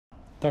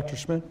Dr.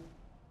 Schmitt?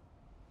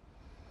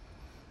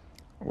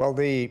 Well,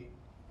 the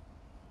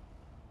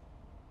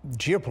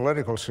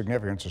geopolitical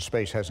significance of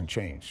space hasn't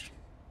changed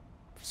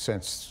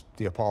since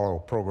the Apollo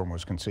program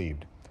was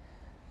conceived.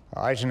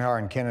 Eisenhower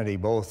and Kennedy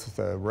both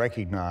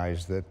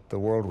recognized that the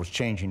world was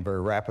changing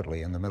very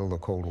rapidly in the middle of the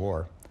Cold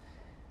War.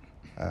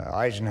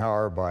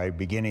 Eisenhower, by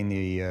beginning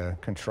the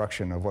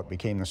construction of what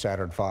became the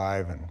Saturn V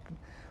and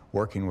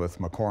working with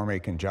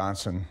McCormick and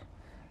Johnson,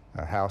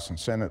 House and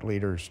Senate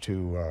leaders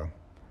to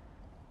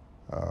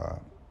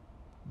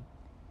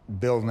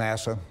build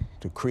NASA,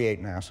 to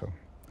create NASA.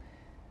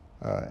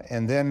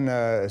 And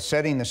then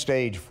setting the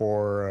stage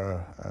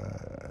for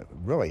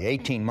really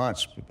 18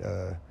 months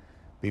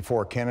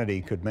before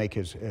Kennedy could make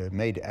his,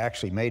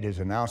 actually made his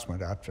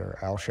announcement after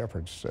Al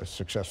Shepard's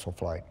successful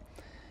flight.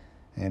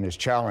 And his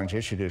challenge,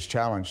 issued his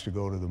challenge to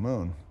go to the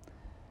moon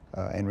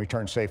and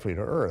return safely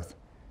to Earth.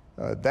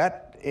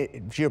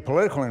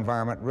 Geopolitical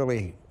environment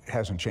really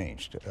hasn't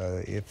changed.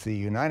 If the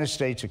United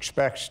States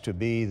expects to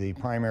be the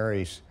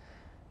primary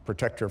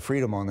protector of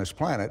freedom on this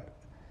planet,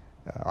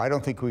 I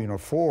don't think we can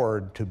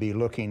afford to be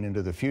looking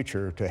into the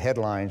future to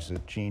headlines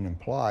that Gene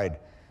implied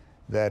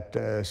that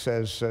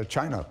says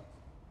China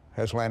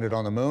has landed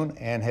on the moon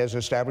and has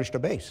established a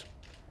base.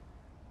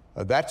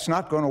 That's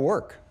not going to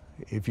work.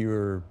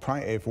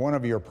 If one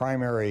of your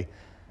primary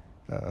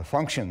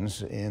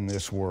functions in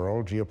this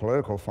world,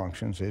 geopolitical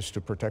functions, is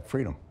to protect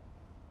freedom.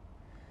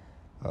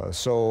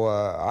 So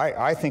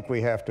I think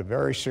we have to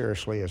very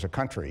seriously as a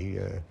country,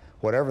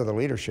 whatever the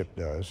leadership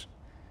does,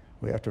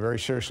 we have to very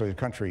seriously as a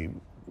country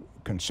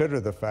consider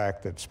the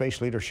fact that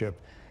space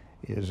leadership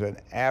is an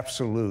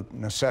absolute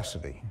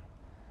necessity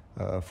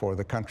for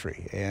the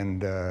country.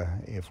 And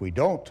if we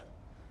don't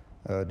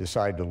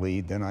decide to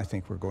lead, then I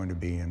think we're going to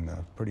be in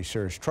pretty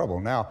serious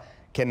trouble. Now,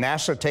 can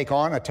NASA take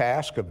on a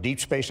task of deep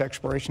space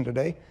exploration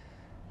today?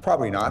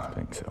 Probably not. I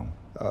think so.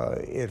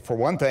 For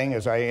one thing,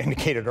 as I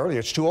indicated earlier,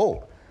 it's too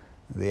old.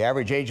 The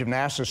average age of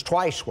NASA is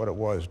twice what it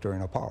was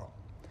during Apollo.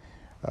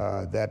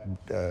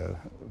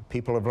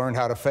 People have learned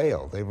how to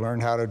fail. They've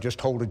learned how to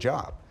just hold a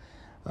job.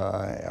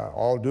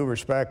 All due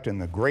respect and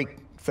the great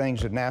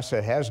things that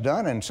NASA has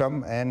done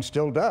and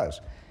still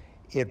does,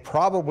 it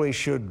probably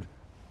should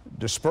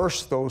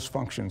disperse those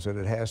functions that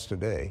it has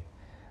today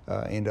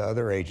into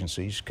other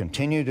agencies,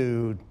 continue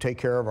to take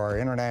care of our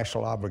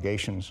international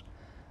obligations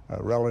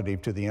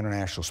relative to the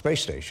International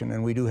Space Station,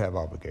 and we do have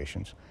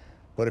obligations.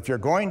 But if you're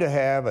going to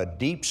have a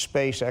deep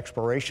space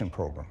exploration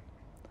program,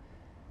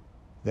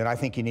 then I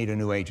think you need a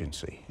new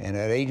agency. And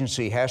that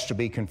agency has to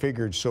be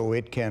configured so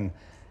it can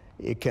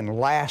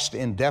last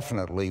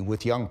indefinitely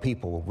with young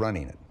people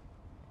running it,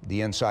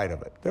 the inside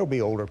of it. There'll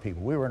be older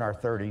people. We were in our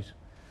 30s.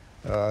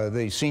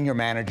 The senior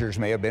managers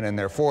may have been in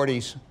their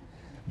 40s.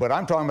 But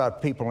I'm talking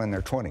about people in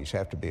their 20s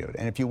have to be it.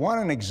 And if you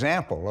want an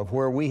example of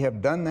where we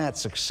have done that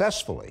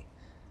successfully,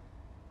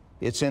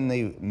 it's in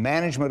the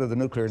management of the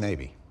nuclear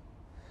navy.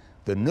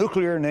 The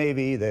nuclear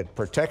navy that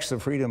protects the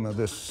freedom of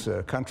this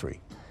country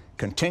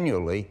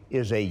continually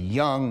is a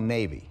young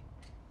navy.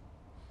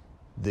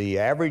 The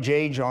average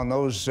age on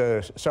those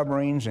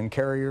submarines and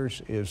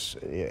carriers is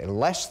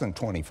less than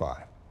 25.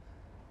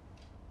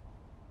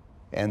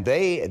 And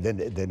they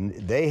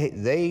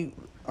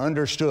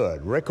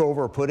understood,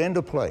 Rickover put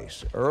into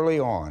place early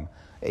on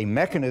a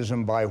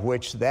mechanism by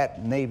which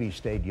that Navy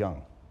stayed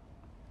young.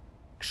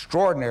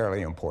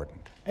 Extraordinarily important.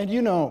 And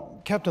you know,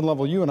 Captain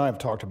Lovell, you and I have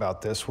talked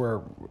about this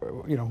where,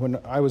 you know, when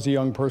I was a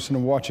young person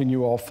and watching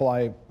you all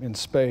fly in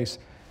space,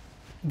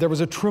 there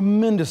was a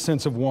tremendous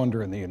sense of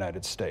wonder in the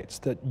United States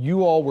that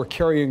you all were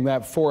carrying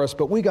that for us,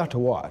 but we got to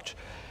watch.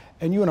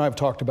 And you and I have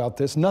talked about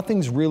this.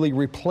 Nothing's really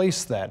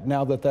replaced that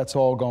now that that's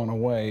all gone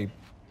away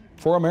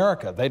for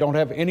America. They don't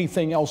have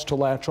anything else to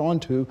latch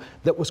onto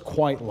that was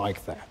quite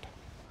like that.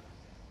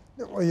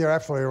 Well, you're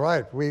absolutely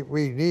right.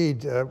 We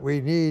need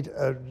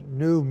a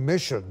new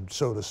mission,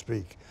 so to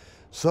speak,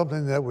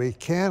 something that we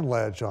can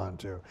latch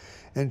onto.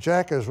 And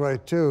Jack is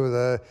right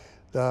too.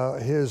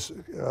 His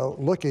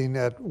looking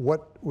at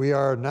what we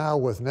are now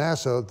with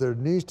NASA, there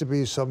needs to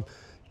be some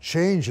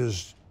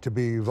changes to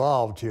be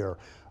evolved here,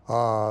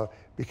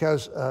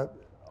 because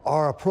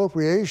our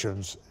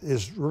appropriations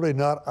is really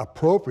not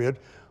appropriate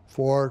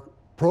for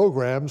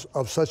programs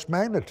of such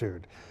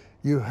magnitude.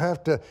 You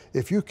have to,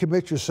 if you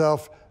commit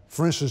yourself,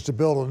 for instance, to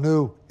build a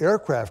new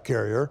aircraft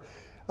carrier,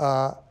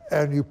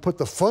 and you put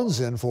the funds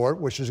in for it,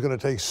 which is going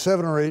to take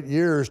 7 or 8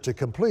 years to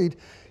complete,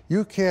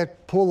 you can't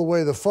pull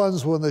away the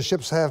funds when the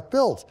ship's half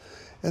built.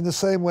 In the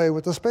same way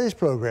with the space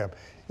program.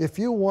 If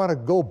you want to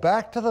go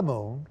back to the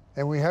moon,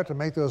 and we have to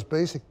make those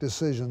basic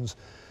decisions,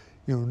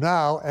 you know,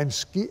 now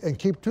and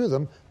keep to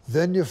them,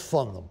 then you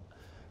fund them.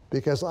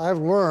 Because I've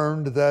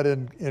learned that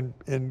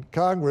in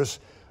Congress,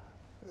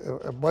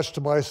 much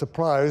to my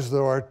surprise,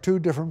 there are 2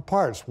 different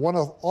parts. One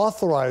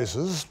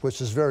authorizes,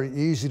 which is very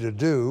easy to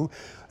do,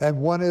 and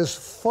one is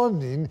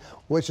funding,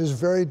 which is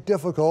very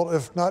difficult,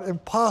 if not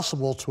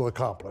impossible, to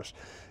accomplish.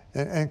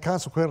 And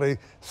consequently,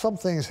 some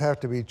things have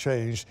to be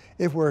changed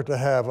if we're to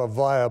have a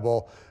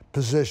viable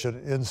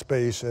position in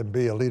space and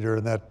be a leader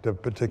in that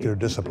particular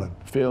discipline.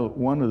 Phil,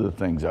 one of the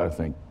things I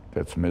think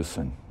that's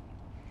missing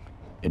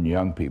in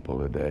young people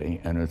today,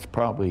 and it's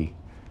probably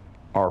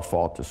our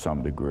fault to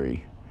some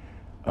degree,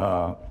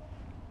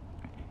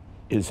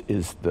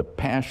 is the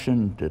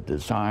passion, the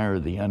desire,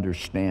 the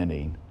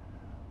understanding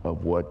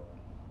of what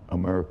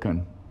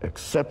American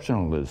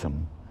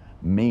exceptionalism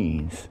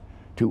means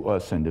to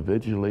us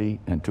individually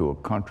and to a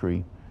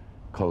country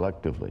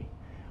collectively.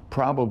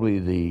 Probably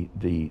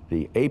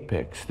the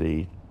apex,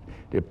 the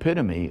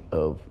epitome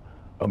of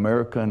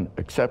American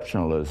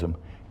exceptionalism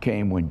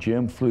came when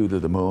Jim flew to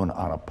the moon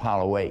on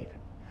Apollo 8.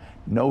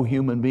 No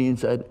human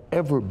beings had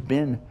ever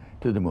been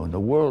to the moon. The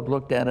world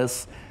looked at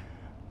us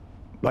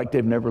like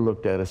they've never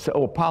looked at us.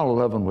 Oh, Apollo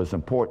 11 was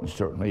important,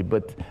 certainly,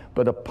 but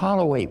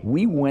Apollo 8,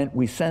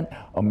 we sent,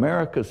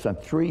 America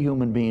sent 3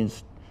 human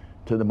beings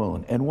to the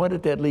moon. And what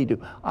did that lead to?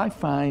 I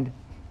find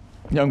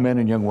young men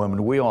and young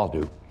women, we all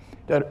do,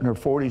 that in their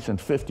 40s and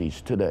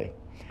 50s today,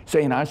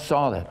 saying, I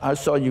saw that. I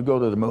saw you go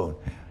to the moon.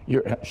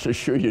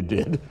 Sure you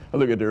did.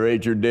 Look at their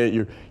age. You're dead.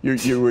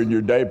 You were in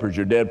your diapers.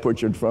 Your dad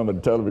put you in front of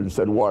the television and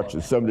said, watch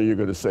this. Someday you're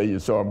going to say you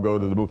saw him go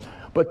to the moon.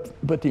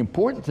 But the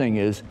important thing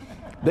is,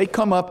 they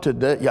come up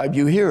to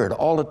you hear it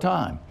all the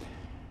time.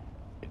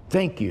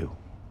 Thank you.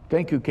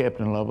 Thank you,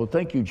 Captain Lovell.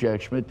 Thank you,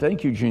 Jack Schmitt.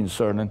 Thank you, Eugene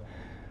Cernan,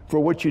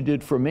 for what you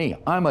did for me.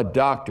 I'm a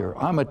doctor.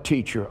 I'm a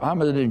teacher.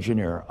 I'm an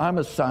engineer. I'm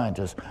a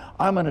scientist.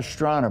 I'm an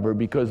astronomer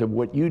because of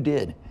what you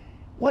did. It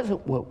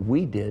wasn't what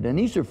we did. And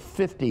these are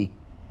 40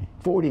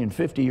 and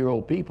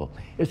 50-year-old people.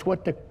 It's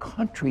what the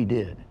country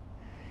did.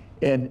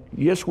 And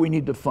yes, we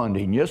need the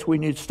funding. Yes, we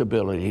need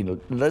stability.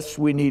 Yes,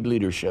 we need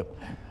leadership.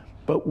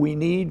 But we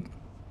need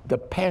the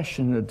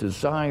passion, the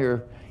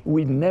desire.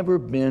 We've never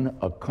been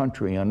a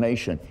country, a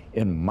nation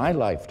in my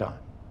lifetime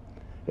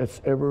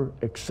that's ever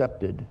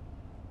accepted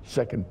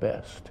second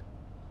best.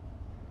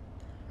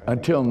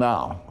 Until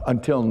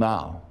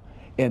now.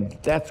 And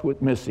that's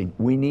what's missing.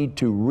 We need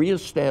to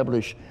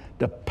reestablish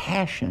the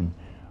passion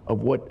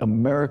of what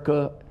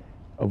America,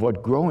 of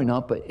what growing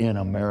up in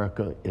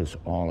America is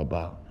all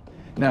about.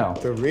 Now,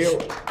 The real,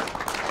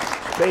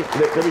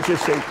 let me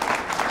just say,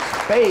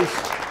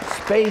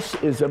 space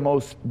is the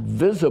most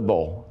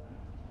visible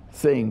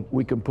thing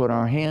we can put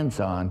our hands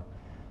on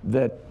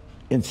that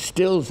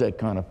instills that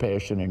kind of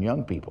passion in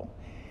young people.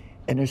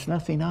 And there's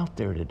nothing out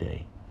there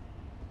today.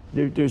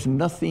 There's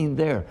nothing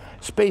there.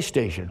 Space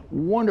station,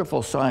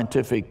 wonderful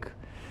scientific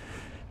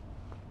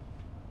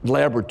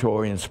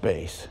laboratory in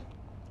space.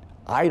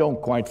 I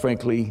don't, quite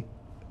frankly,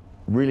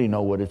 really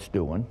know what it's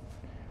doing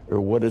or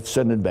what it's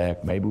sending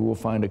back. Maybe we'll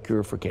find a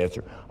cure for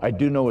cancer. I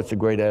do know it's a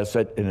great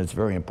asset and it's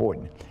very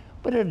important.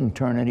 But it didn't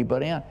turn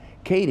anybody on.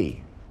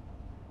 Katie,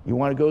 you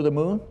want to go to the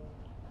moon?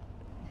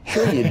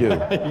 Sure you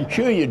do.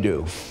 Sure you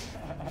do.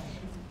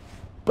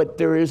 But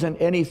there isn't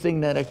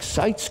anything that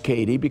excites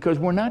Katie because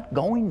we're not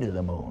going to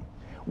the moon.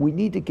 We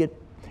need to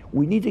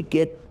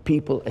get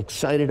people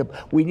excited.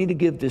 We need to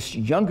give this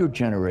younger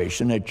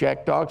generation that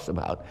Jack talks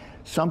about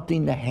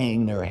something to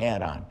hang their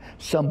hat on,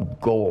 some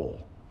goal.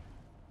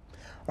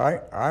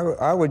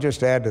 I would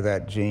just add to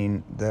that,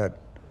 Gene, that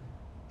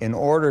in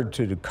order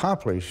to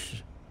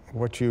accomplish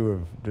what you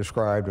have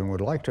described and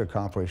would like to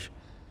accomplish,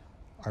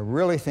 I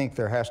really think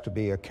there has to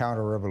be a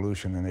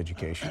counter-revolution in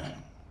education.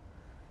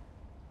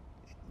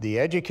 The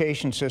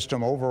education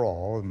system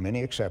overall,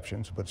 many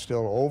exceptions, but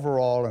still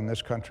overall in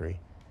this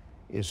country,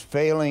 is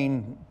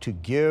failing to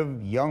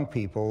give young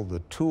people the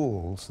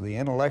tools, the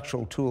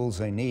intellectual tools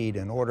they need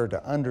in order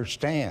to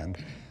understand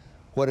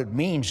what it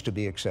means to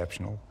be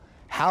exceptional,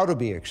 how to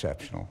be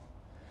exceptional,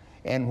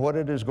 and what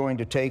it is going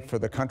to take for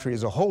the country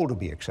as a whole to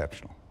be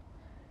exceptional.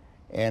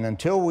 And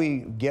until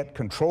we get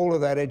control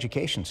of that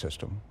education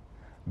system,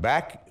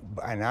 back,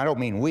 and I don't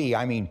mean we,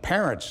 I mean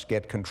parents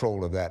get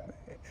control of that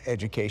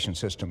education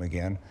system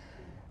again,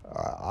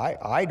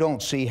 I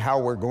don't see how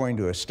we're going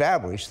to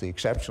establish the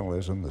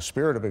exceptionalism, the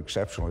spirit of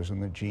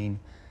exceptionalism that Gene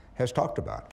has talked about.